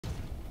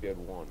We had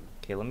 1.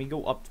 Okay, let me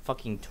go up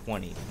fucking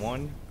 20.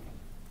 1,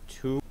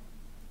 2.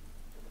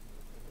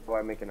 Oh,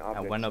 I make an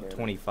object I went up scanner.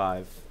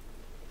 25.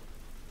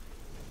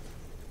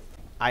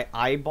 I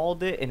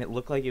eyeballed it and it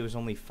looked like it was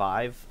only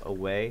 5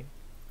 away.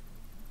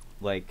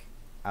 Like,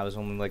 I was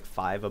only like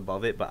 5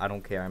 above it, but I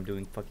don't care. I'm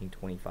doing fucking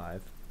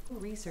 25.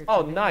 Research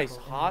Oh, nice.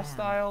 available in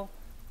Hostile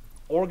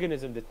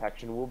organism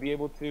detection. We'll be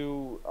able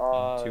to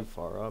I'm too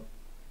far up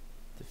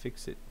to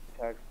fix it.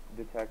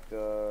 detect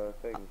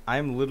things.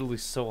 I'm literally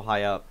so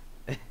high up.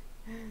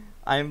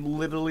 I'm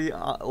literally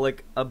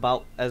like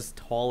about as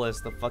tall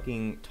as the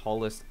fucking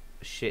tallest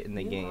shit in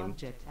the New game.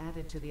 object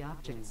added to the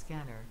object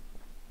scanner.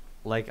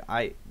 Like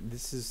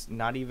this is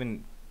not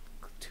even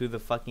to the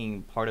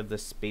fucking part of the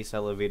space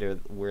elevator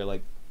where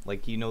like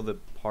you know the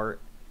part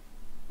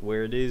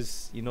where it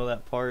is, you know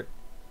that part?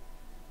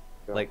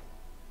 Yeah.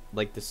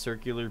 Like the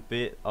circular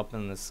bit up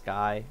in the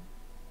sky.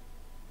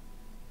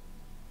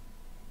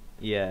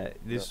 Yeah,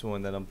 this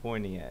one that I'm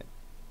pointing at.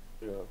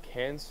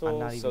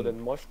 Cancel. So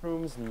then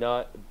mushrooms,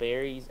 nut,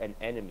 berries, and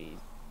enemies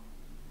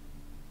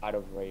out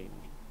of range.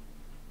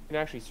 You can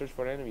actually search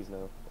for enemies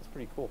now. That's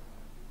pretty cool.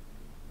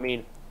 I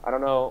mean, I don't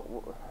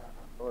know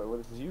what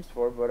this is used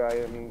for, but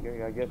I mean,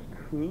 I guess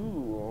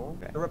cool.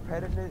 Okay. The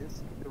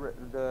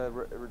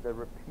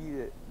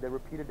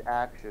repeated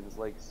actions,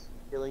 like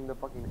killing the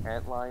fucking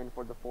antlion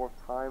for the 4th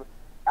time,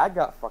 that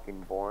got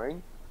fucking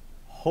boring.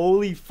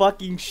 Holy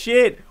fucking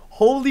shit!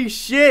 Holy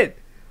shit!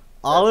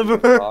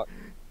 Oliver,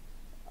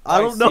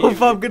 I don't know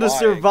if I'm gonna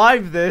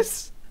survive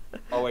this.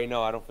 Oh wait,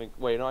 no, I don't think.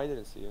 Wait, no, I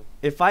didn't see you.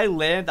 If I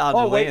land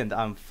on land,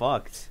 I'm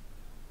fucked.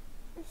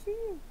 I see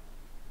you.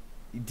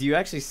 Do you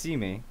actually see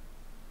me?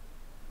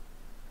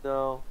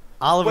 No.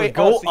 Oliver, Wait,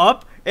 go so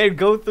up and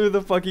go through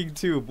the fucking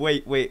tube.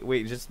 Wait,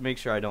 just make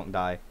sure I don't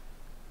die.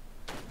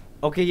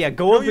 Okay, yeah,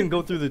 go up and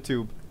go through the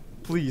tube,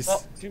 please.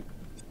 Well, to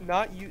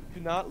not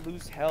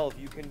lose health,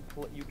 you can.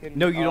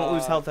 No, you don't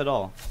lose health at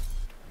all.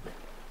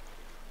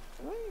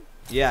 Really?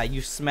 Yeah,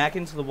 you smack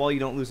into the wall, you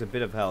don't lose a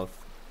bit of health.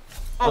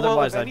 Oh,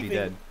 Otherwise, well, I'd be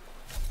dead.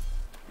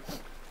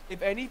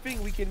 If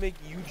anything, we can make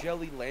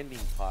jelly landing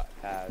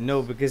pads.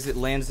 No, because it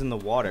lands in the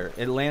water.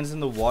 It lands in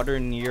the water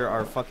near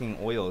our fucking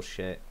oil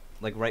shit.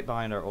 Like, right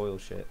behind our oil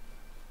shit.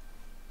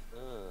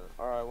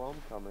 Alright, well,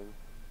 I'm coming.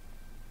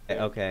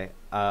 Okay,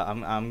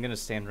 I'm gonna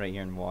stand right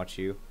here and watch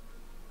you.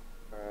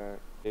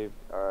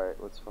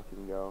 Alright, let's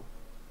fucking go.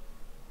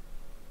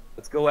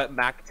 Let's go at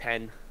Mach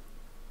 10.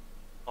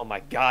 Oh my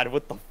god,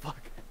 what the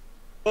fuck?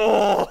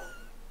 Oh!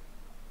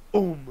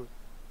 Boom!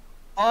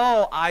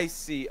 Oh, I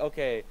see.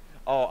 Okay.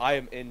 Oh, I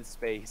am in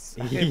space.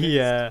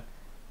 Yeah.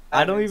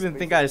 I don't even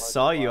think I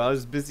saw you. I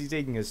was busy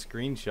taking a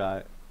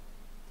screenshot.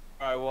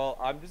 Alright, well,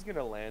 I'm just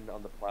gonna land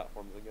on the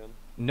platforms again.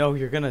 No,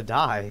 you're gonna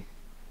die.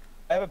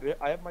 I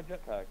have my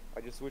jetpack.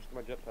 I just switched to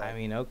my jetpack. I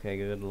mean, okay,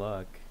 good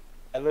luck.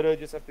 I literally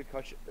just have to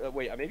cushion.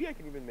 Wait, maybe I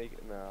can even make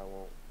it. Nah, I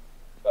won't.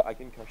 But I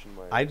can cushion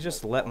my. I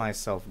just let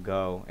myself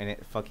go, and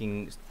it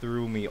fucking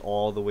threw me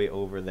all the way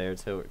over there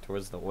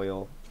towards the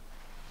oil.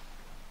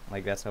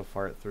 Like, that's how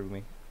far it threw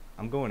me.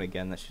 I'm going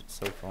again. That shit's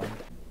so fun.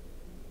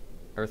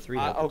 Or 3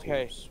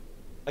 okay.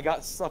 I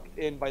got sucked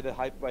in by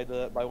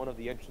by one of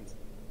the entrances.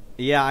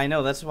 Yeah, I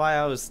know. That's why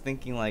I was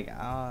thinking like,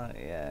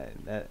 yeah,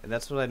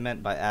 that's what I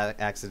meant by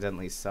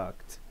accidentally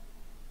sucked.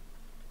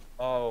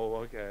 Oh,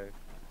 okay.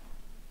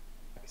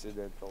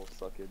 Accidental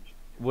suckage.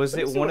 Was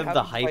it one of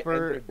the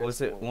hyper?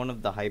 Was it one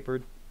of the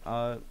hyper?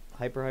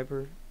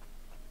 Hyper?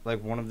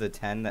 Like one of the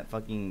 10 that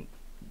fucking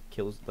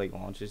kills, like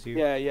launches you?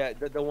 Yeah.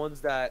 The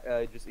ones that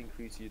just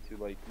increase you to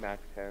like Mach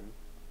 10.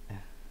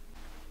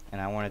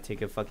 And I want to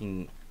take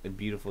a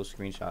beautiful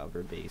screenshot of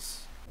her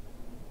base.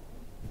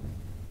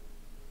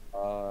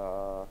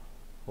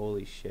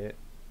 Holy shit.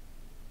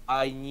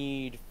 I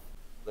need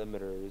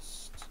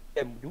limiters.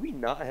 Yeah, do we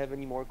not have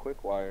any more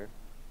quick wire?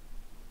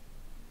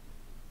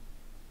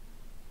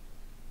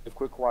 We have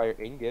quick wire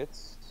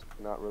ingots,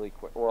 not really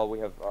quick. Well, we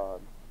have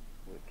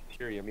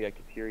Caterium. Yeah,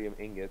 Caterium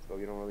ingots, but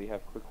we don't really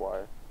have quick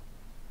wire.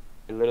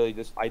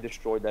 I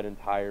destroyed that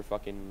entire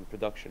fucking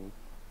production.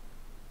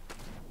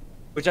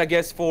 Which I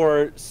guess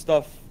for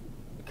stuff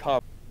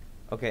come.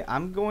 Okay,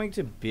 I'm going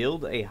to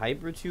build a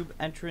hypertube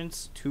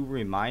entrance to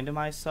remind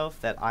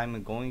myself that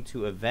I'm going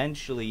to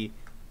eventually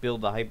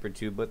build a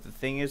hypertube, but the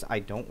thing is, I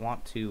don't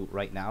want to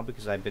right now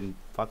because I've been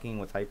fucking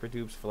with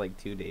hypertubes for like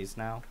 2 days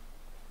now.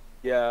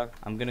 Yeah.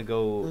 I'm gonna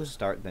go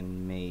start the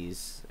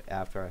maze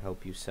after I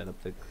help you set up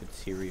the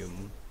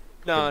criterium.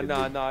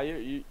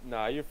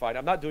 You're fine.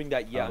 I'm not doing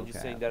that yet. Okay. I'm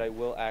just saying that I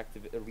will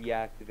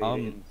reactivate it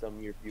in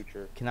some near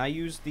future. Can I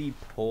use the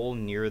pole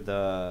near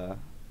the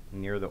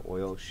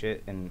oil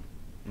shit and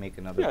make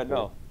another pole?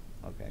 No.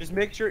 Okay. Just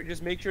make sure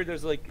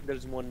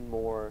there's one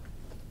more.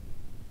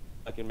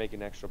 I can make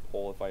an extra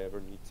pole if I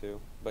ever need to.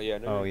 But yeah,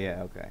 no. Oh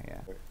yeah, okay,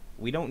 yeah.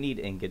 We don't need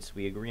ingots,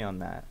 we agree on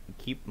that.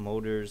 Keep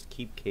motors,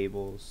 keep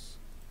cables.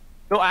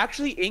 No,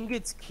 actually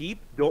ingots keep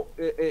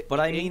But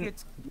I mean,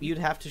 you'd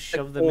have to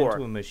shove them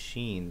into a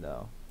machine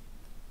though.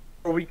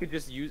 Or we could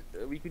just use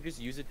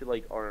it to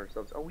like arm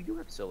ourselves. Oh, we do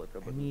have silica, I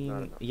but not mean,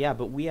 enough. yeah,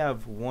 but we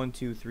have 1,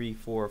 2, 3,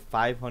 4,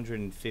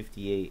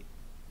 558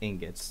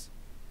 ingots.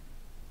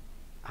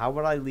 How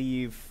would I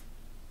leave?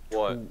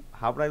 What?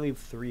 How would I leave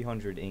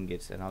 300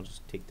 ingots and I'll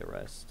just take the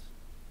rest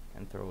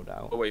and throw it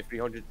out? Oh wait,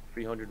 300.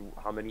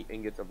 How many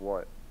ingots of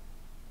what?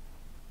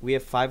 We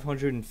have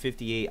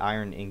 558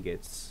 iron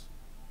ingots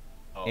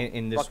Oh,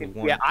 in this fucking,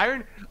 one. yeah,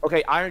 iron.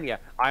 Okay, iron. Yeah,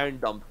 iron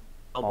dump.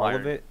 Dump All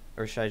iron. of it,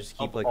 or should I just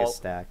keep Dump like all- a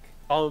stack?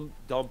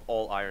 Dump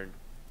all iron.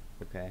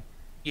 Okay.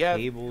 Yeah.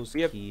 Cables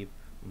we have- keep,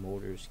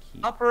 motors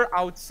keep. Copper,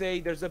 I would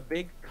say there's a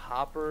big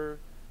copper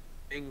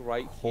thing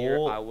right here.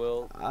 Coal, I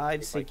will.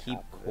 I'd take, say like, keep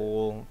half of it.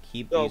 coal.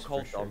 Keep No, these coal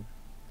for sure. dump.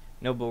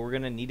 No, but we're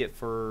gonna need it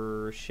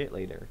for shit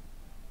later.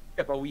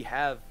 Yeah, but we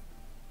have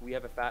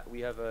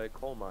a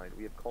coal mine.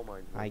 We have coal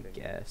mines. and I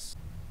everything. guess.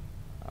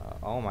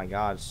 Oh my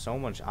god, so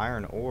much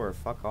iron ore.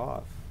 Fuck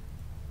off.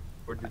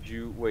 Where did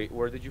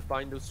you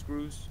find those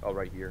screws? Oh,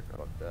 right here. How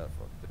about that?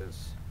 Fuck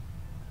this.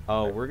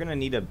 Oh, we're gonna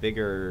need a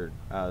bigger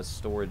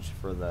storage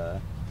for the.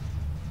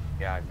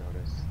 Yeah, I've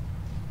noticed.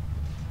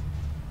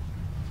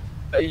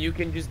 You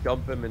can just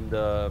dump them in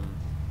the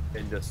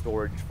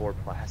storage for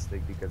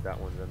plastic because that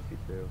one's empty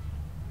too.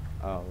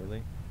 Oh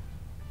really?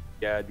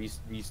 Yeah, these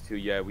two.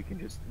 Yeah, we can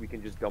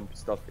just dump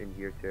stuff in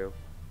here too.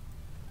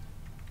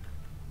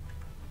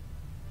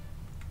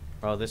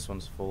 Oh, this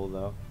one's full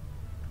though.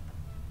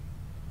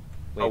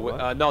 Wait, Oh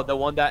what? no, the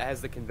one that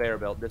has the conveyor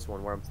belt. This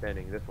one where I'm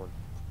standing. This one.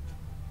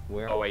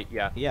 Where? Oh wait,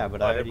 yeah. Yeah,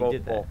 but Oh, I they're already both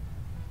did full. that.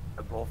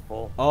 They're both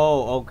full.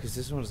 Oh, because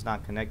this one's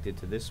not connected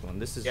to this one.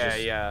 This is Yeah,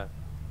 just. yeah.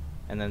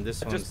 And then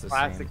this one's Just the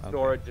plastic same. Okay.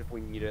 storage if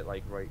we need it,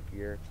 like right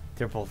here.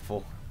 They're both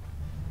full.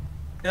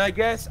 And I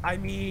guess, I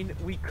mean,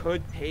 we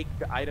could take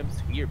the items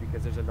here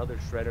because there's another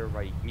shredder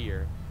right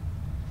here.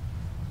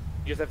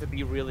 You just have to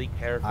be really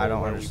careful. I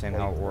don't where we understand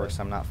how it place works.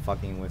 I'm not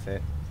fucking with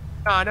it.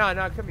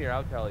 No, come here.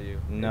 I'll tell you.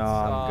 No, It's,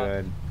 I'm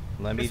good.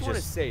 Let me this one is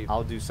just. safe.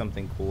 I'll do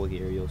something cool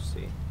here. You'll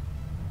see.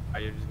 Are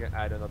you just gonna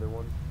add another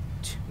one?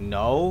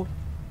 No.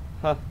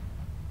 Huh. Or are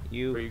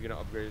You. you gonna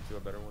upgrade it to a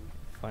better one?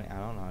 Funny. I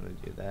don't know how to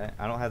do that.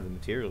 I don't have the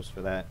materials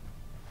for that.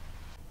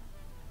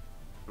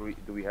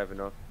 Do we have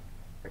enough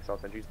Excel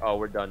entries? Oh,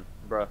 we're done,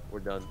 bruh. We're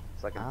done.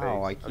 Second phase.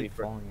 Ow! I mean, keep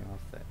falling off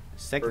that.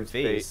 Second first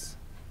phase.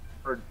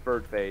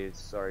 Third phase.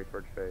 Sorry,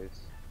 third phase.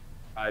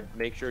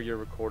 Make sure you're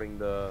recording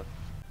the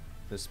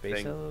The space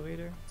thing.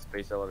 elevator.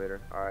 space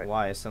elevator. All right.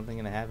 Why is something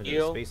gonna happen to the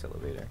Eel. space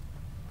elevator?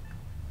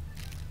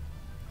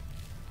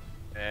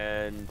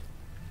 And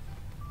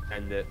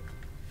end it.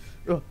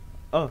 Oh.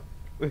 Oh.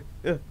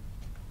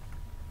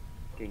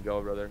 Can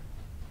go, brother.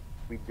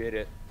 We did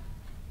it.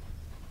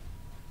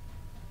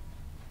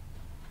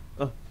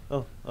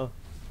 Oh.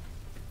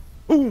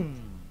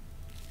 Boom!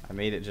 I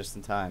made it just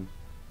in time.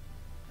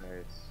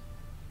 Nice.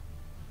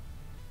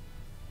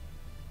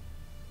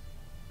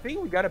 I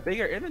think we got a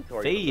bigger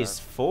inventory. from Phase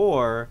that.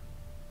 4?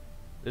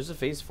 There's a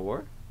phase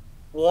 4?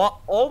 What?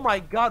 Oh my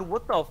god!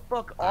 What the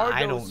fuck are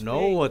I those don't know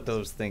things? what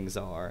those things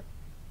are.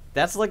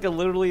 That's like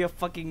literally a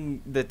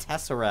fucking the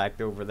Tesseract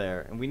over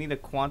there, and we need a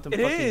quantum It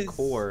fucking is.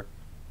 core.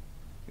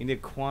 We need a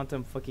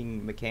quantum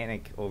fucking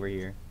mechanic over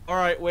here. All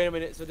right, wait a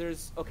minute. So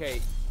there's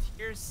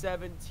tier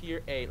 7,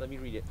 tier 8. Let me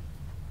read it.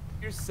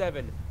 Tier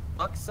 7,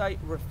 bauxite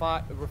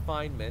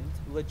refinement,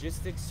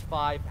 logistics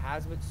 5,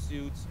 hazmat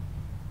suits,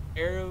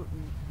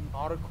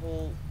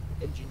 aeronautical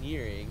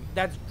engineering.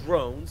 That's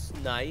drones.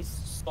 Nice.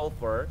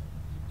 Sulfur.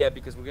 Yeah,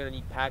 because we're gonna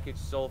need packaged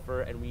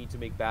sulfur, and we need to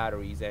make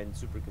batteries and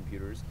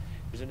supercomputers.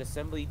 There's an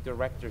assembly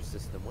director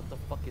system. What the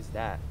fuck is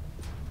that?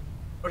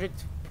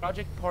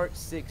 Project part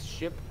 6,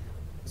 ship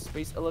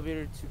space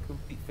elevator to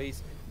complete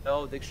phase.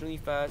 No, the extremely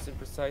fast and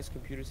precise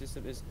computer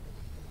system is.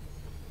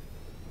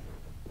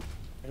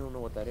 I don't know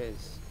what that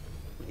is.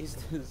 What is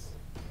this?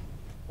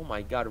 Oh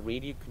my god,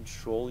 radio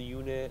control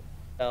unit,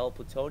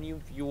 plutonium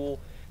fuel,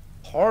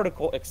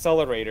 particle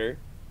accelerator.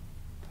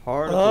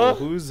 Particle,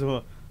 who's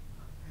A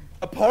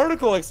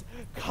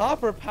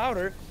copper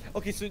powder.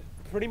 Okay, so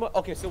pretty much.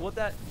 Okay, so what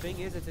that thing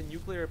is, it's a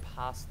nuclear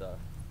pasta.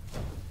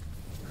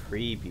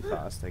 creepy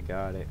pasta?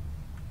 Got it.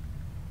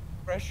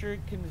 Pressure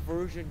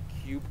conversion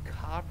cube,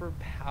 copper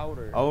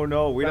powder. Oh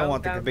no, we don't Ground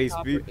want the down base.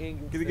 copper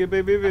ingots Get and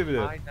baby.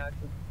 a high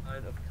natural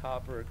kind of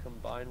copper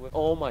combined with.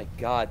 Oh my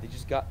god, they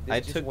just got. I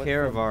just took went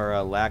care of from-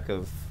 our lack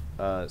of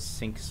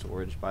sink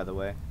storage, by the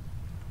way.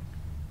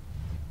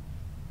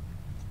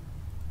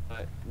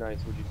 Nice.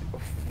 What'd you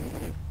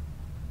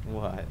do?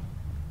 What?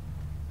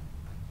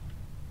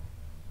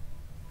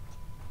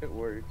 It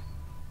works.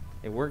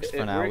 It works It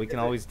for now. works We can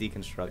if it- always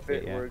deconstruct If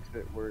it. it Yeah. works,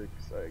 it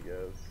works. I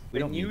guess. We The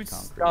don't new need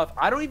concrete. stuff.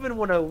 I don't even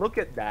want to look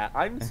at that.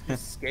 I'm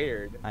just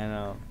scared. I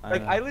know.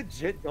 Like know. I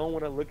legit don't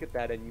want to look at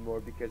that anymore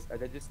because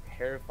that just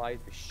terrifies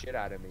the shit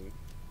out of me.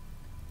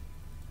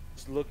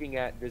 Just looking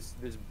at this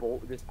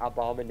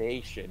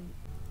abomination.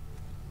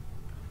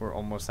 We're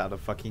almost out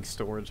of fucking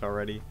storage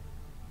already.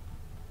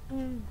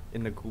 In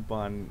the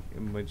coupon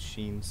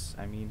machines,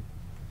 I mean.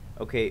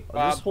 Okay, this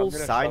I'm whole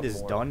gonna side shove is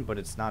more. done, but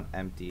it's not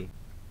empty.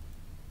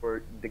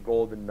 For the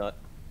golden nut.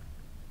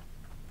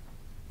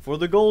 For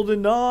the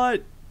golden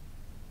nut!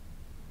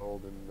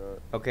 golden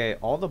nut. Okay,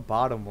 all the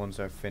bottom ones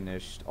are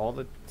finished. All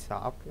the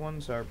top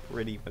ones are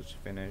pretty much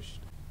finished.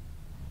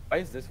 Why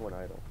is this one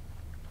idle?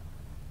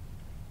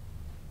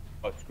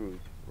 Oh, screws.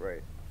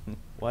 Right.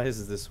 Why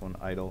is this one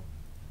idle?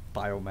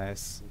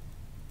 Biomass.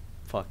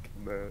 Fuck.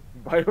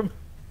 Biome.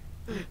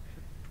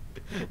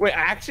 Wait,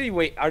 actually,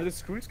 wait. Are the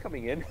screws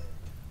coming in?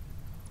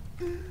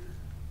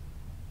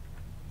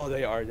 Oh,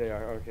 they are. They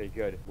are. Okay,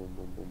 good. Boom,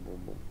 boom, boom,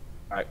 boom, boom.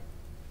 All right.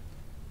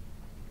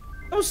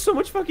 That was so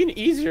much fucking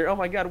easier. Oh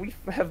my god, we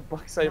have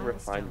bauxite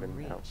refinement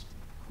now.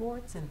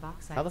 Quartz and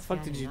bauxite How the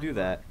fuck did you do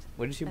that?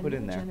 What did you put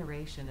in there?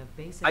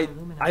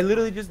 I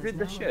literally just did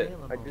the shit.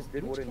 I just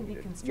did what it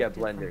needed. Yeah,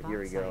 blender.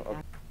 Here we go.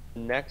 Okay.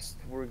 Next,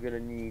 we're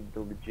gonna need the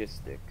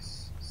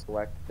logistics.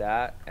 Select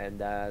that, and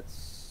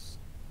that's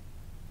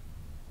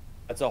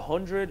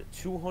 100,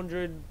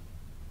 200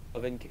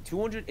 of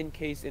 200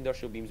 encased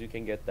industrial beams. We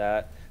can get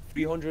that.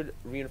 300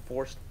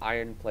 reinforced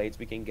iron plates.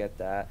 We can get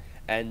that.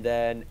 And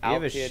then we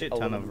have a shit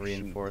ton of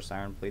reinforced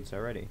iron plates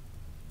already.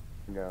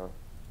 No.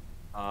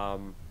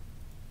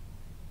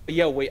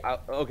 Yeah, wait.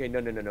 Okay,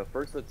 no.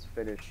 First, let's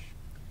finish.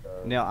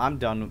 No, I'm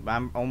done.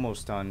 I'm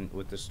almost done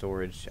with the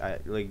storage.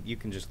 Like, you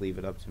can just leave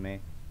it up to me.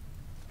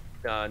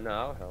 No,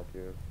 I'll help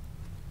you.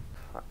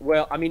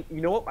 Well, I mean,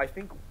 you know what? I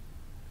think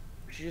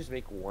we should just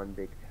make one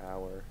big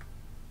tower.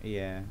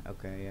 Yeah.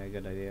 Okay. Yeah.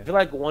 Good idea. I feel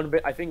like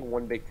I think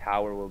one big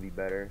tower will be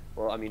better.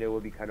 Well, I mean, it will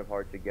be kind of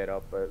hard to get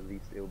up, but at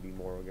least it will be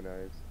more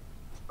organized.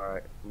 All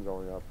right, I'm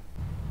going up.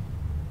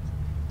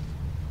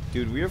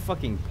 Dude, we are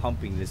fucking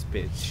pumping this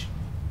bitch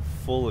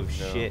full of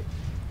shit.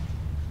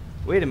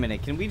 Wait a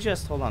minute. Can we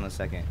just hold on a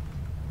second?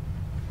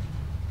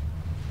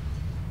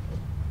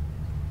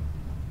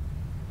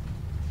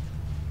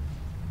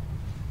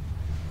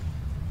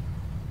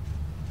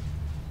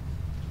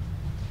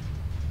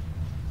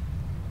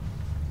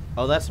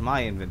 Oh, that's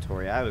my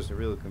inventory. I was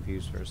really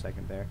confused for a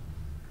second there.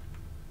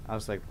 I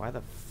was like, why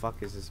the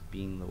fuck is this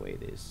being the way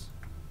it is?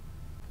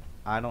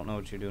 I don't know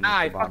what you're doing.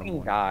 I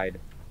fucking died.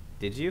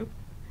 Did you?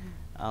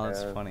 Oh,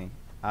 that's funny.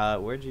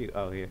 Where'd you?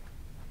 Oh, here.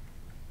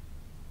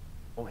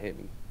 Don't hit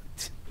me.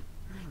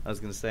 I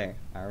was gonna say.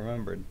 I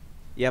remembered.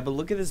 Yeah, but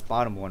look at this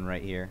bottom one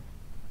right here.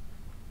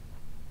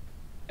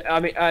 I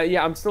mean,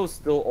 yeah, I'm still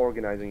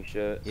organizing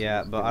shit. So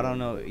yeah, but I don't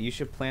know. You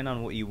should plan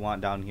on what you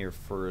want down here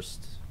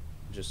first,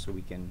 just so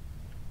we can.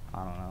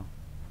 I don't know.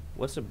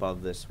 What's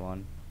above this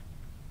one?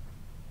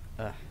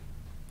 Ugh.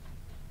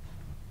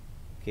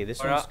 Okay,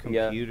 this one's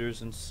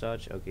computers and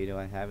such. Okay, do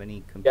I have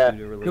any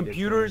computer-related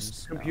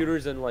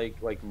computers and like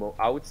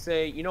I would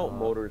say, you know,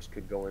 motors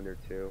could go in there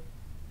too.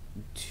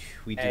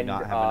 We do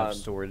not have enough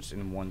storage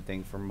in one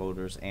thing for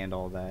motors and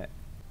all that.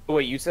 Oh,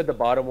 wait, you said the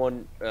bottom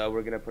one,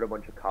 we're gonna put a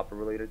bunch of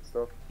copper-related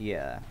stuff?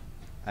 Yeah.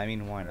 I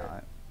mean, why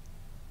not?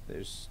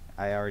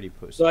 I already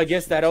put. So I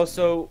guess that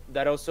also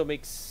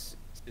makes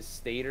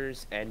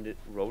stators and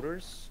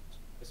rotors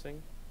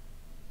missing.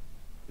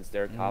 Since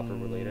they're copper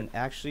related.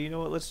 Actually, you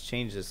know what? Let's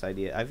change this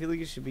idea. I feel like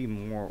it should be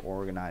more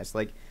organized.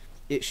 Like,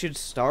 it should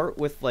start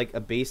with like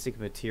a basic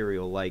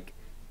material like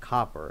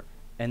copper,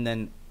 and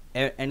then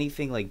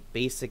anything like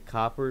basic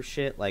copper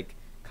shit, like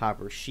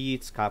copper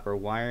sheets, copper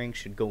wiring,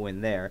 should go in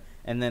there,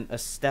 and then a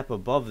step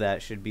above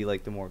that should be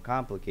like the more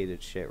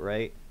complicated shit,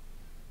 right?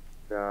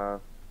 Yeah.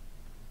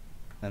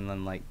 And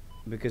then like,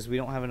 because we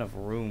don't have enough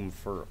room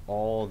for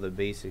all the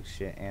basic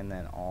shit and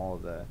then all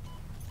the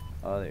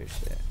other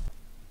shit.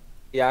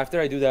 Yeah,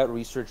 after I do that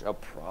research, I'll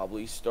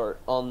probably start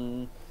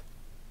on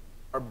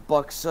our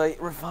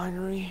bauxite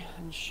refinery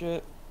and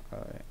shit.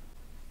 Alright.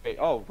 Wait,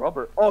 oh,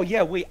 rubber. Oh,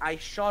 yeah, wait, I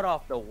shot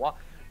off the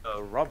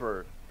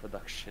rubber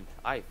production.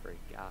 I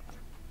forgot.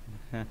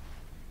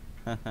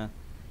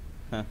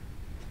 I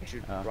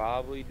should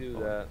probably do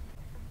that.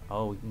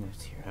 Oh, we can get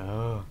here.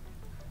 Oh.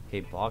 Okay,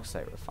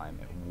 bauxite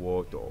refinement.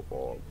 What the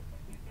fuck?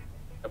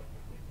 Yep.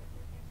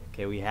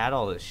 Okay, we had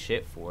all this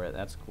shit for it.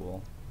 That's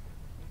cool.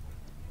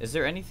 Is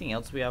there anything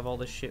else we have all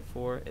this shit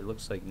for? It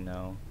looks like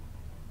no.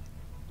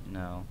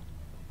 No.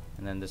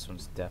 And then this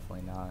one's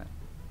definitely not.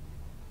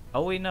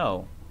 Oh, wait,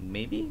 no.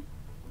 Maybe?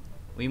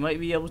 We might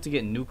be able to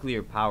get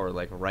nuclear power,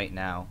 like, right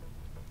now.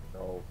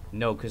 No.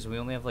 No, because we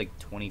only have, like,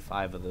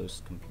 25 of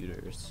those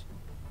computers.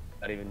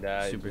 Not even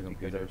that.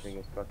 Supercomputers.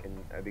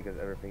 Because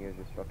everything is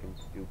just fucking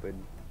stupid.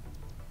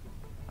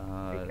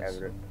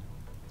 So...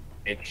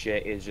 Big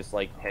shit is just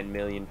like 10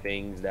 million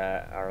things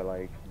that are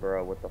like,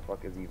 bro, what the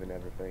fuck is even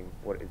everything?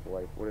 What is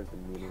life? What is the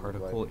meaning of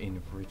life? Particle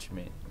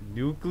enrichment.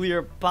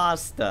 Nuclear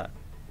pasta.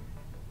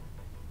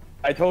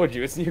 I told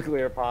you, it's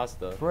nuclear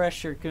pasta.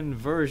 Pressure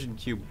conversion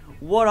cube.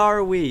 What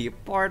are we?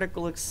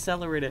 Particle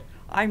accelerator.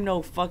 I'm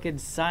no fucking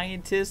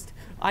scientist.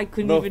 I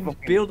couldn't even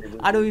build.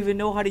 I don't even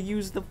know how to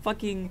use the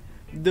fucking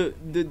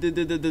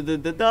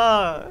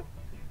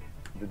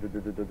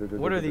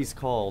What are these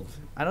called?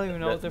 I don't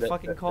even know what they're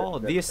fucking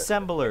called. The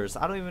assemblers.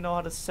 I don't even know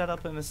how to set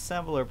up an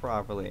assembler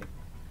properly.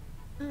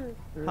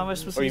 How am I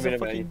supposed to use a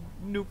fucking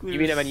nuclear? You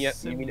mean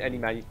any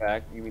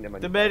manufacturer?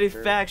 The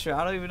manufacturer.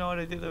 I don't even know how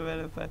to do the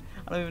manufacturer.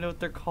 I don't even know what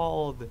they're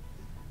called.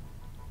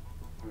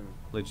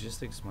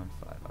 Logistics 1.5.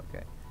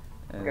 Okay.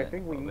 I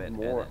think we need and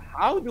more. then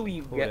How do we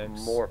get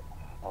codex. more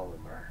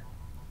polymer?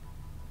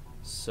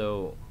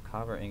 So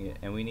copper ingot,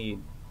 and we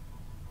need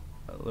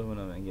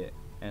aluminum ingot,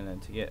 and then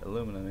to get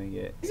aluminum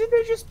ingot, Isn't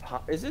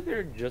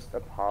there just a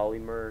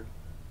polymer?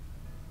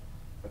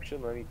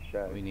 Actually, let me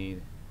check. we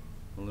need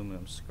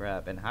aluminum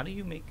scrap. And how do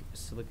you make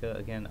silica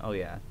again? Oh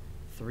yeah,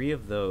 3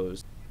 of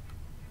those.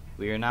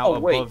 We are now Oh,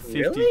 wait, above 50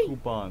 really?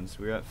 coupons.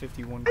 We're at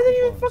 51 I didn't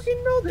even coupons.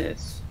 fucking know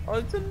this. Oh,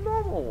 it's a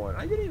normal one.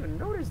 I didn't even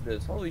notice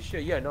this. Holy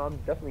shit. Yeah, no, I'm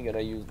definitely gonna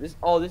use this.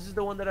 Oh, this is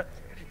the one that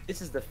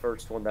this is the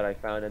first one that I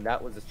found, and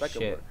that was the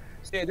second Shit. one.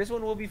 So yeah, this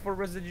one will be for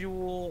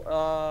residual,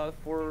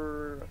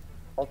 for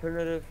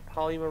alternative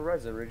polymer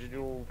resin,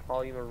 residual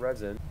polymer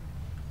resin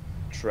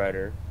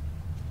shredder.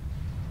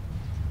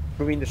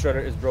 I mean, the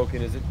shredder is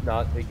broken. Is it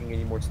not taking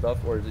any more stuff,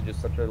 or is it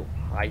just such a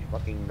high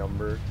fucking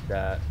number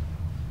that?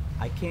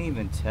 I can't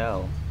even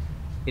tell.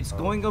 It's Oh.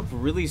 going up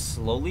really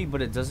slowly,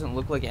 but it doesn't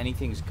look like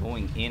anything's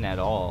going in at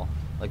all.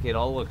 Like, it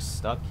all looks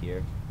stuck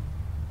here.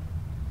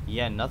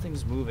 Yeah,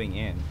 nothing's moving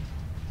in.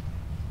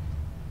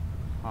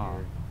 Huh.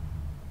 Weird.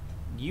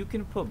 You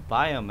can put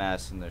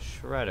biomass in the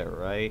shredder,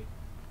 right?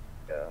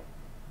 Yeah.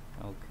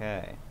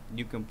 Okay.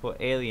 You can put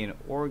alien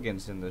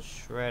organs in the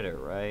shredder,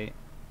 right?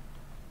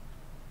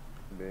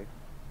 Maybe.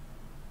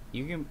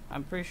 You can.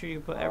 I'm pretty sure you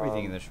can put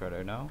everything in the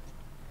shredder, no?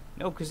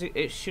 No, because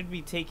it should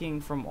be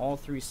taking from all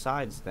 3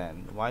 sides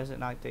then. Why is it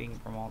not taking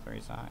from all 3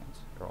 sides?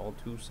 Or all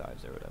 2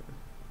 sides or whatever.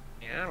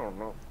 Yeah, I don't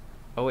know.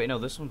 Oh wait, no,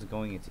 this one's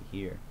going into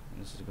here.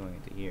 And this is going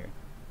into here.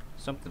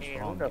 Something's Man,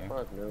 wrong who the here.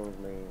 fuck knows,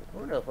 man?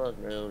 Who the fuck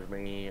knows,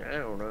 man? I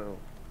don't know.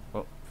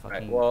 Oh, fucking.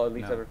 Right, well, at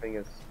least no. everything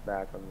is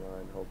back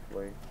online,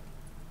 hopefully.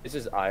 This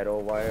is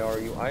idle. Why are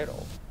you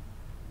idle?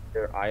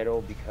 You're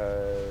idle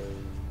because...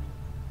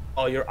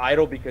 Oh, you're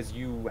idle because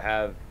you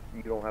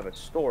don't have a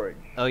storage.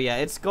 Oh yeah,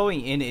 it's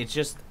going in. It's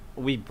just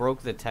we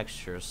broke the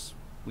textures.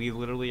 We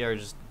literally are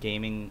just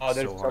gaming Oh,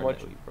 there's so so hard much-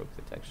 that we broke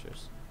the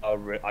textures.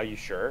 Are you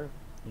sure?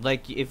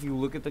 Like, if you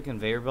look at the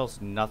conveyor belts,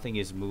 nothing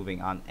is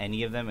moving on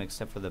any of them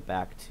except for the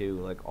back 2,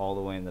 like all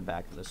the way in the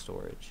back of the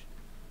storage.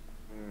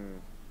 Hmm.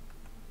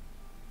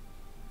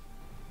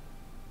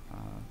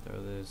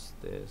 Throw this.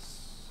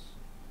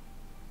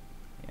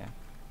 Yeah.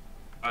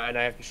 And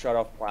I have to shut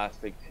off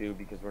plastic too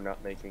because we're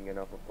not making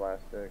enough of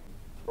plastic.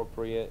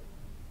 Appropriate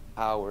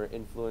power,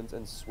 influence,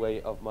 and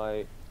sway of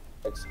my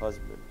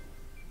ex-husband.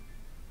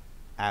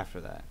 After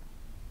that.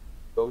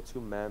 Go to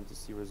ma'am to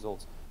see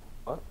results.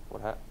 What?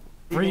 What happened?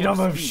 Freedom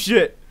of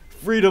shit!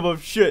 Freedom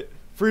of shit!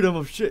 Freedom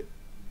of shit!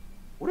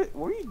 What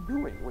are you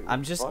doing? Wait,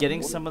 I'm just what?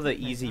 getting What some of are- the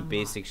easy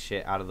basic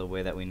shit out of the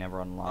way that we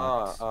never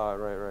unlocked.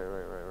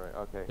 Right.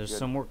 Okay. There's good.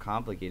 some more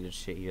complicated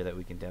shit here that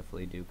we can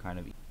definitely do kind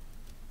of.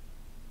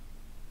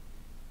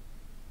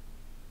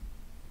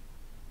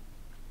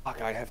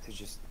 Fuck, I have to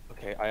just...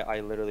 Okay, I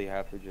literally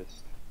have to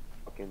just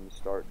fucking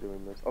start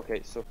doing this.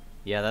 Okay, so...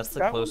 Yeah, that's the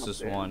That one up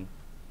closest there. one.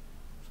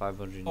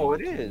 500 Oh,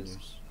 it units.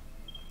 is.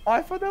 Oh,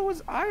 I thought that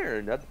was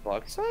iron. That's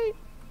bauxite?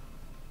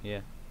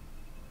 Yeah.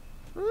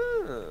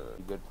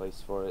 Good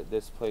place for it.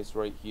 This place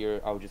right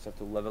here, I would just have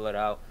to level it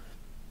out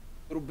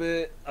a little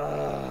bit.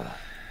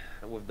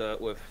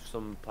 With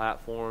some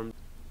platforms.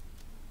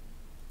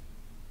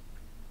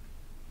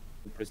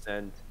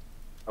 Percent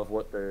of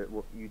what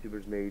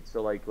YouTubers made.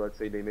 So like, let's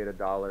say they made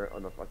 $1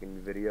 on a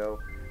fucking video,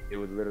 it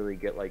would literally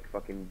get like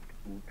fucking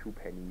two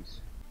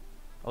pennies.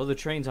 Oh, the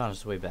train's on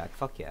its way back.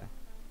 Fuck yeah.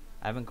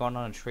 I haven't gone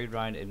on a train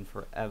ride in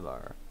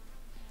forever.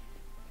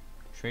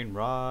 Train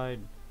ride.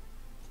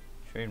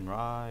 Train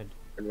ride.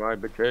 And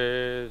ride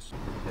bitches.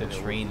 The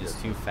train is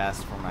too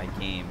fast for my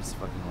game. It's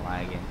fucking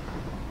lagging.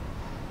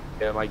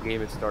 Yeah, my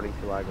game is starting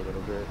to lag a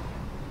little bit.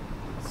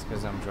 It's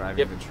because I'm driving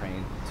Yep. the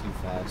train too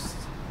fast.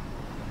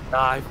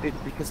 Nah, it's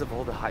because of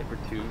all the hyper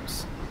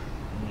tubes.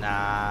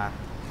 Nah.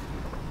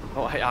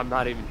 Oh, I'm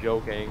not even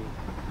joking.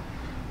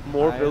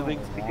 More I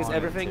buildings don't because want it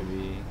to everything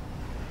be.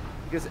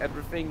 because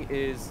everything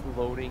is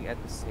loading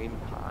at the same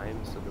time.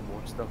 So the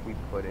more stuff we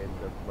put in,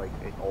 like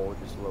it all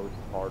just loads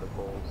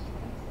particles.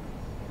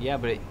 Yeah,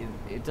 but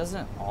it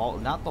doesn't all,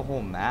 not the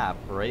whole map,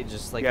 right?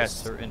 Just like Yes.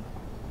 a certain.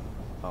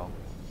 Oh.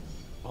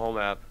 Whole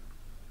map.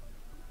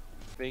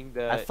 Thing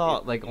that I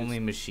thought it like just- only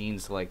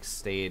machines like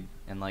stayed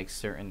and like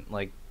certain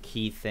like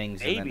key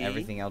things, and then Maybe.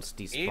 everything else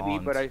despawned.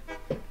 Maybe, but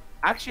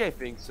I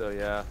think so.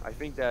 Yeah, I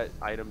think that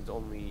items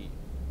only.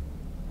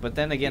 But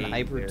then again, stayed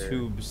hyper there.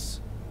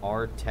 tubes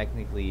are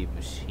technically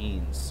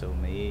machines, so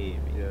maybe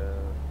Yeah,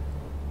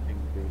 I think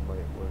they might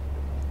work.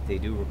 they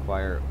do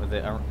require,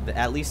 or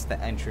at least the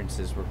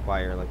entrances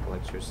require like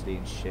electricity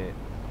and shit.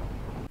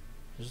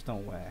 There's no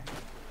way.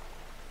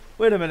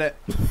 Wait a minute,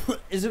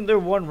 isn't there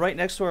one right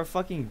next to our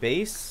fucking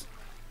base?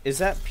 Is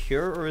that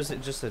pure or is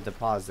it just a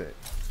deposit?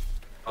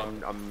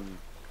 I'm.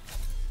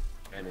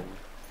 And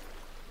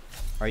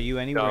Are you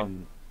anywhere? No.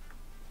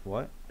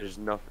 What? there's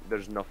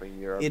nothing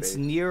near our It's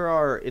base.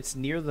 it's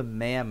near the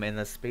MAM and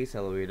the space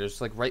elevator.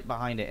 It's like right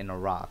behind it in a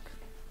rock.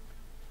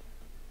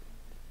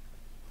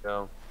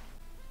 No.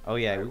 Oh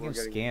yeah, Alright, we we're can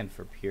getting- scan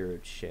for pure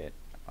shit.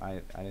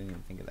 I didn't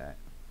even think of that.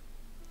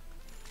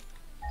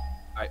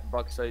 Alright,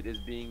 bauxite is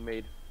being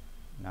made.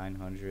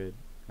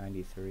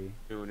 993.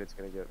 Soon it's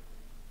gonna get.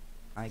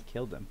 I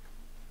killed him.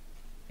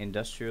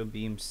 Industrial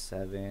beam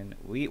 7.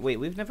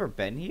 We've never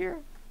been here?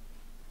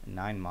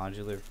 9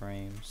 modular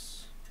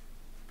frames.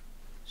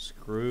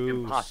 Screws.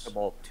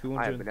 Impossible.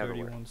 I have been 231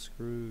 everywhere.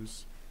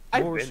 screws.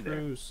 I've More been there.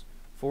 screws.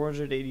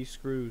 480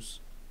 screws.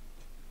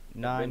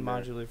 9 been there.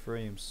 modular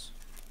frames.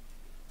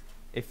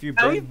 If you've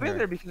No, been we've been here,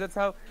 there because that's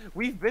how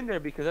we've been there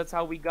because that's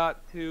how we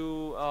got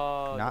to.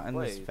 not the in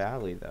this place.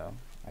 valley though.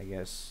 I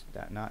guess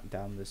that not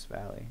down this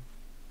valley.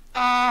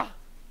 Ah!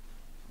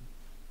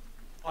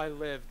 I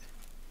lived.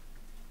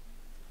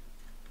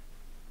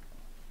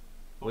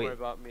 Don't Wait, worry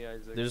about me,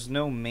 Isaac. There's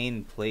no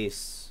main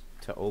place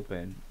to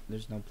open.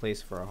 There's no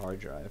place for a hard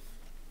drive.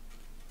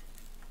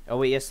 Oh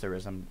wait, yes there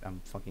is. I'm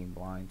fucking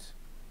blind.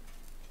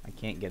 I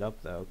can't get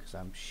up though because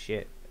I'm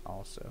shit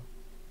also.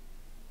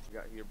 We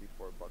got here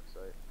before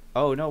Bucksite.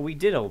 Oh no, we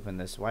did open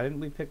this. Why didn't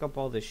we pick up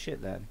all this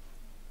shit then?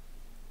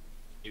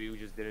 Maybe we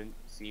just didn't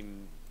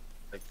seem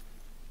like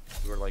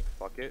we were like,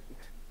 fuck it.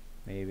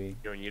 Maybe. You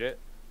don't need it.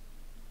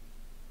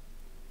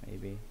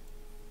 Maybe.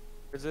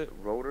 Is it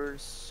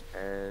rotors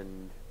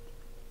and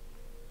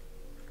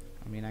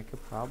I mean, I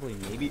could probably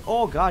maybe.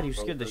 Oh god, you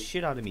scared the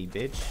shit out of me,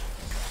 bitch.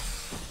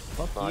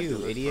 Fuck you,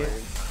 modular idiot.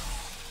 frames?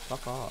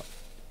 Fuck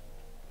off.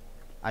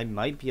 I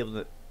might be able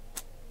to.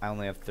 I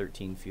only have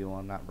 13 fuel.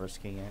 I'm not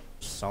risking it.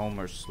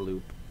 Somer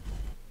sloop.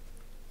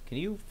 Can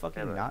you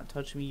fucking Damn it. not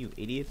touch me, you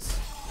idiots?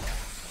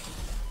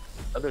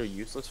 Other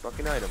useless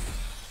fucking item.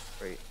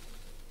 Great.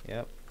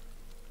 Yep.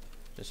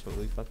 Just what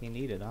we fucking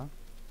needed, huh?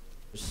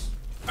 Just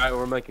Alright,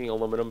 we're making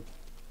aluminum.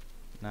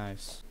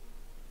 nice.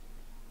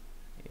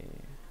 Yeah.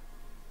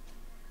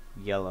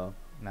 Yellow,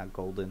 not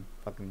golden.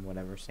 Fucking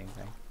whatever, same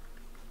thing.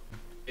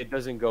 It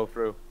doesn't go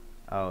through.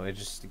 Oh, it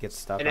just gets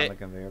stuck And on it- the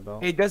conveyor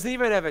belt. It doesn't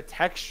even have a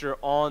texture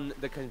on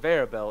the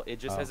conveyor belt. It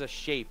just Oh. has a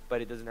shape,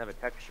 but it doesn't have a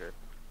texture.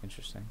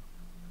 Interesting.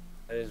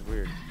 That is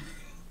weird.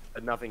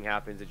 But nothing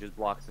happens. It just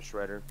blocks the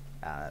shredder.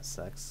 Ah, that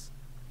sucks.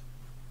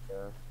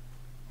 Yeah.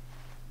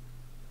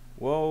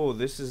 Whoa,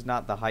 this is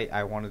not the height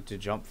I wanted to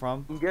jump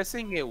from. I'm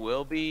guessing it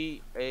will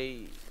be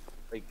a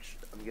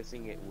I'm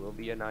guessing it will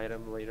be an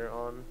item later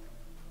on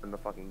when the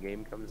fucking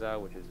game comes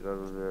out, which is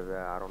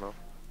I don't know.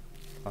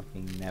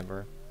 Fucking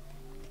never.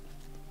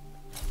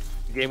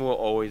 The game will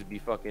always be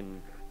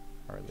fucking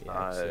Early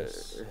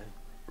access.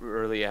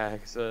 early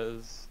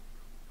access.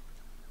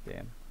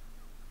 Damn.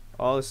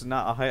 Oh, this is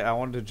not a height I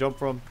wanted to jump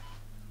from.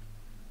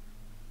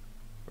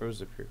 Where was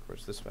the pure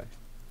course? This way.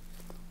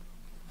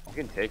 You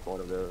can take one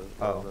of those.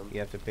 one of Oh, them. you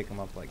have to pick them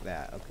up like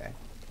that. Okay.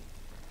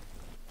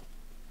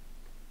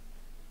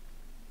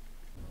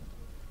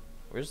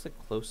 Where's the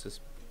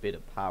closest bit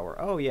of power?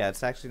 Oh, yeah,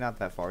 it's actually not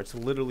that far. It's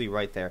literally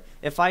right there.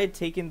 If I had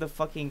taken the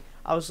fucking...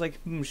 I was like,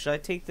 should I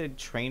take the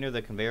train or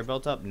the conveyor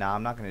belt up? Nah,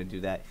 I'm not going to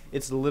do that.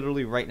 It's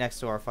literally right next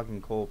to our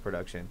fucking coal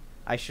production.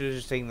 I should have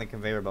just taken the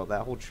conveyor belt.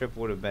 That whole trip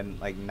would have been,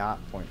 like, not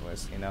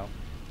pointless, you know?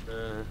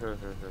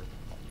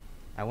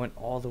 I went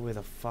all the way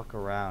the fuck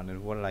around,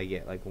 and what did I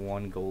get? Like,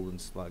 1 golden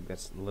slug.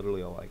 That's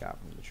literally all I got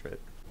from the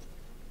trip.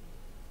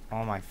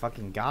 Oh my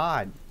fucking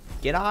god.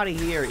 Get out of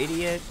here,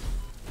 idiot.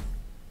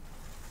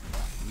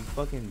 You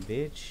fucking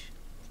bitch.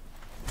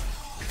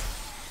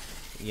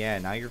 Yeah,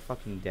 now you're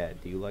fucking dead.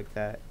 Do you like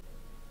that?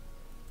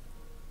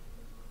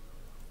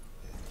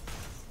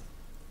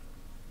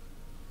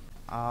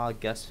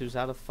 Guess who's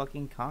out of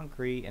fucking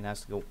concrete and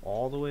has to go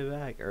all the way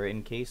back, or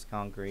encased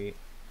concrete,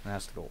 and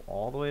has to go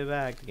all the way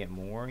back to get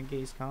more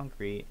encased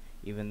concrete,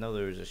 even though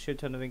there was a shit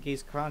ton of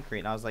encased concrete,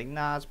 and I was like,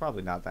 nah, it's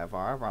probably not that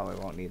far. I probably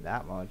won't need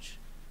that much.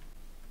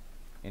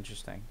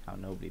 Interesting how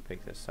nobody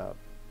picked this up.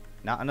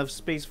 Not enough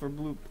space for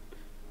bloop.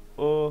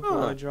 Oh,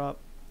 what I drop?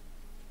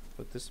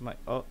 But this might.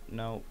 Oh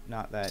no,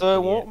 not that. So it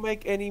idiot. won't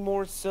make any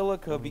more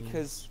silica Oh,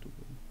 because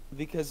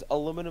stupid.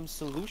 aluminum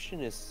solution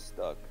is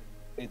stuck.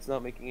 It's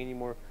not making any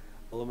more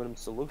aluminum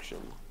solution.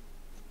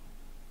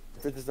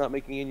 Since it's not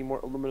making any more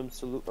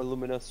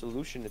alumina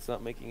solution, it's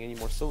not making any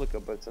more silica.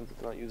 But since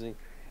it's not using,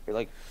 you're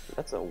like,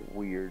 that's a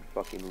weird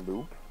fucking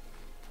loop.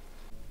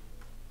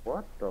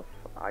 What the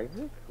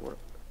Isaac? What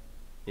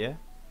Yeah.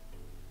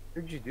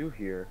 did you do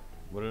here?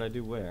 What did I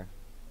do? Where?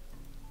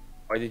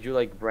 Why did you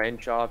like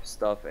branch off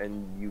stuff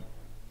and you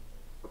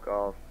took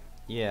off?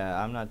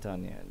 Yeah, I'm not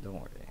done yet. Don't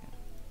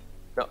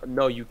worry.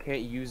 No, you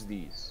can't use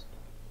these.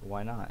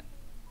 Why not?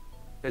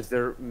 Because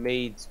they're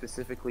made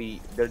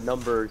specifically, their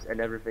numbers and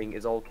everything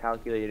is all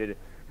calculated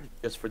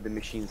just for the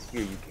machines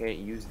here. You can't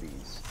use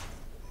these.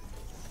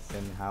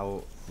 Then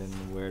how? Then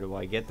where do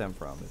I get them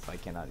from if I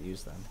cannot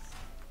use them?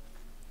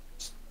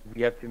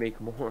 We have to make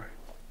more.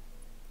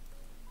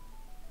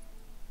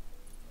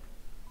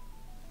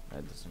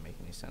 That doesn't make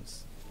any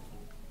sense.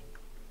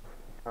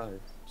 Guys.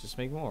 Just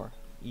make more.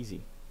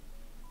 Easy.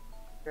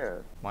 Yeah.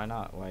 Why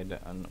not? Why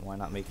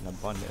not make an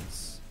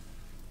abundance?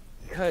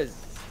 Because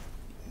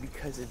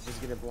it's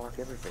just gonna block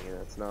everything, and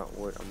that's not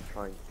what I'm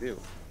trying to do.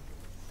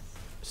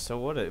 So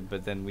what?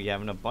 But then we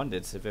have an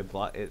abundance. If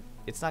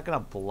it's not gonna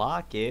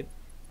block it.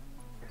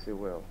 Yes, it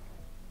will.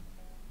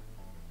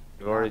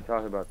 We've already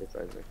talked about this,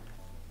 Isaac.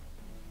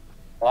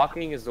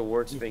 Walking is the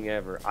worst thing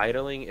ever.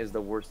 Idling is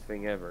the worst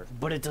thing ever.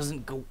 But it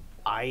doesn't go.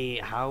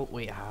 Wait, how?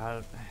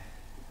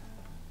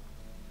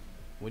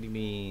 What do you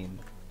mean?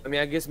 I mean,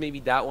 I guess maybe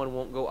that one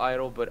won't go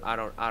idle, but I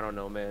don't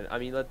know, man. I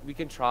mean, we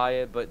can try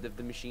it, but if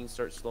the machine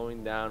starts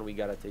slowing down, we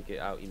gotta take it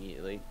out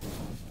immediately.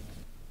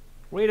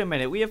 Wait a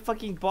minute, we have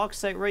fucking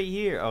bauxite right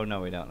here. Oh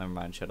no, we don't. Never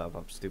mind. Shut up.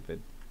 I'm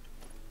stupid.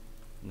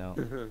 No.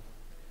 Are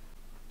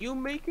you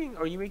making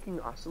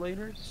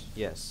oscillators?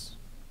 Yes.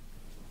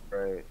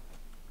 Right.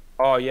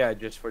 Oh yeah,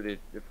 just for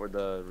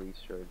the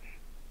research.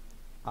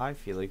 I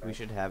feel like we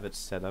should have it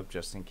set up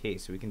just in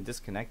case. We can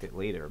disconnect it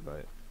later,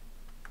 but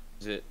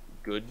Is it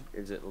good?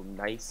 Is it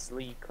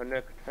nicely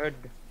connected?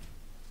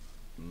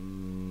 I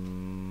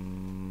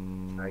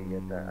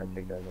get that. I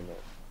take that in that.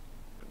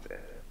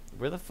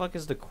 where the fuck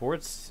is the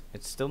quartz?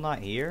 It's still not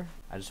here.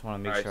 I just want to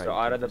make Alright, sure. so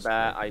I out did of the this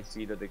bat, correctly. I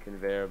see that the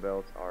conveyor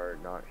belts are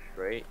not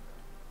straight.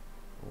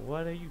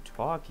 What are you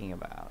talking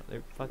about?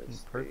 They're fucking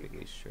Mistake.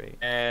 perfectly straight.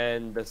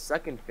 And the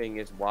second thing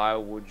is, why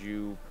would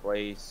you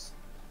place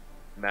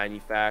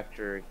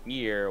manufacturer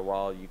here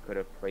while you could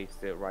have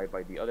placed it right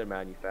by the other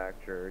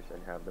manufacturers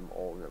and have them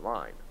all in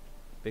line?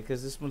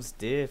 Because this one's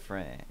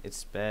different. It's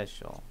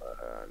special.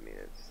 I mean,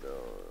 it's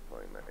still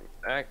a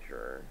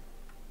manufacturer.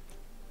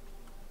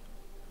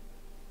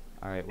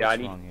 Alright, Yeah, I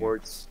what's need wrong here?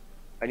 quartz.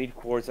 I need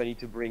quartz. I need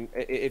to bring.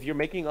 If you're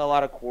making a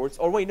lot of quartz,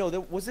 or wait, no,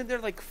 wasn't there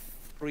like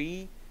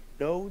 3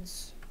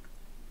 nodes?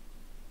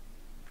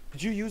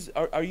 Did you use?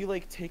 Are you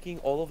like taking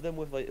all of them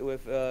with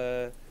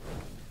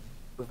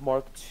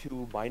Mark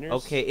II miners?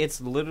 Okay,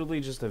 it's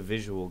literally just a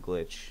visual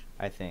glitch,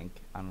 I think.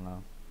 I don't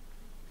know.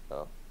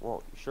 Oh,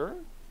 well, you sure?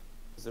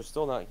 Because they're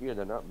still not here.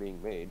 They're not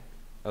being made.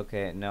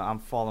 Okay, no, I'm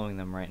following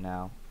them right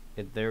now.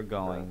 They're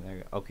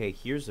going. Okay,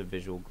 here's a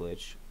visual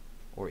glitch.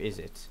 Or is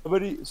it? How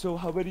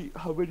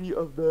many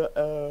of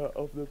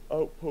the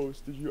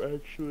outposts did you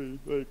actually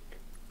like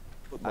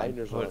put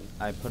miners on?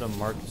 I put a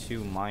Mark II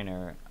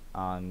miner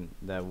on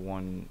the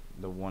one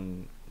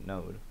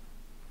node.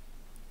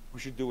 We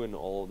should do in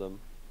all of them,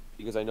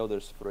 because I know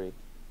there's 3.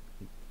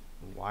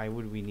 Why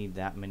would we need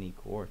that many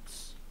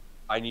quartz?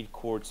 I need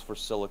quartz for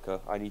silica.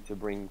 I need to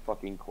bring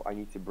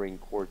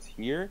quartz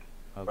here,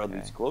 or at Okay.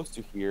 least close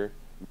to here.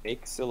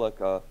 Make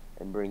silica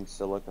and bring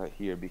silica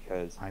here,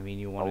 because I mean,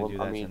 you want to do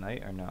that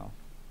tonight or no?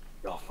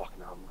 oh fuck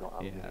no,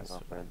 I'm Yeah, giving that's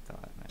up, what I man.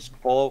 thought, man. Just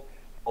follow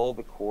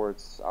the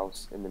quartz.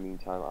 In the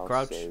meantime, I'll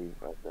Crouch. save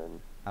right then.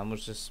 I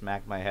almost just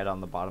smacked my head on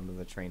the bottom of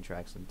the train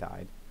tracks and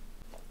died.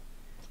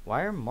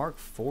 Why are Mark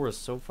IVs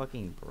so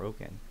fucking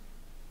broken?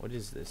 What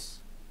is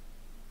this?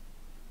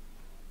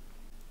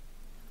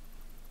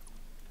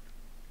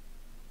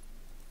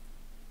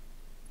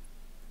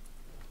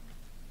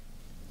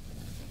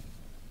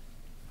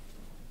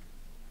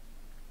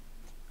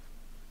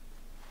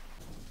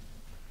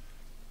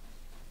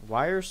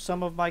 Why are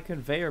some of my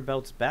conveyor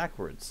belts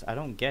backwards? I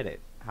don't get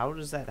it. How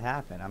does that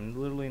happen? I'm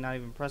literally not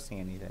even pressing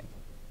anything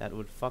that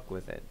would fuck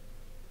with it.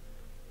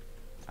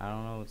 I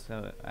don't know what's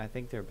I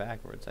think they're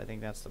backwards. I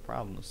think that's the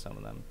problem with some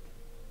of them.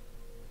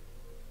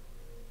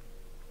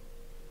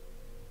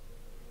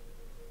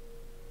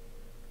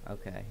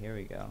 Okay, here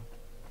we go.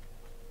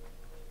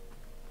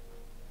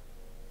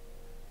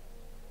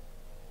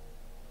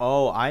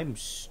 Oh, I'm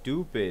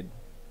stupid.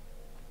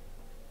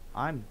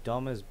 I'm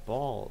dumb as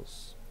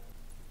balls.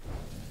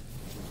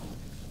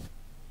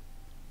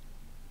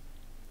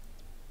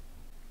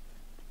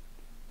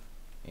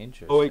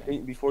 Interesting. Oh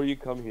wait, before you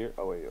come here.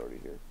 Oh wait, you're already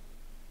here.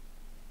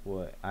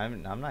 What?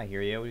 I'm not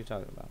here yet. What are you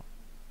talking about?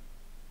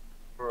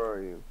 Where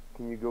are you?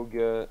 Can you go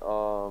get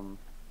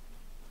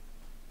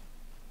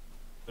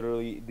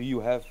literally? Do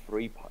you have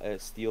 3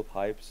 steel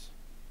pipes?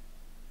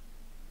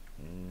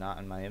 Not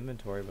in my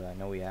inventory, but I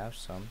know we have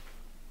some.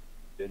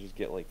 Yeah, just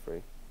get like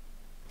 3.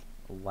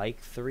 Like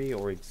 3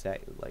 or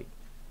exactly like?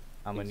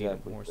 I'm gonna need a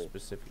Exactly more 3.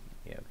 specific.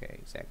 Yeah, okay,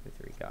 exactly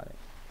 3. Got it.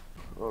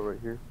 Oh, right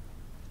here.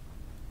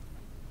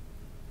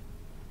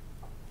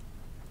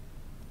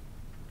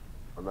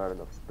 I'm not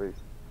enough space.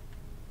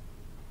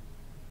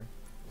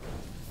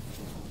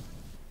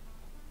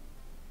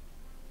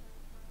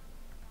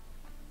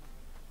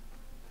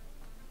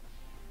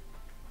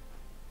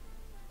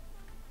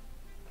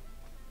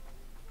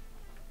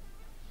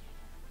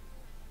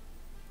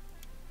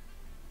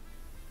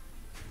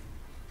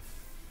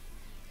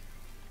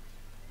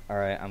 All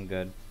right, I'm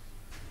good.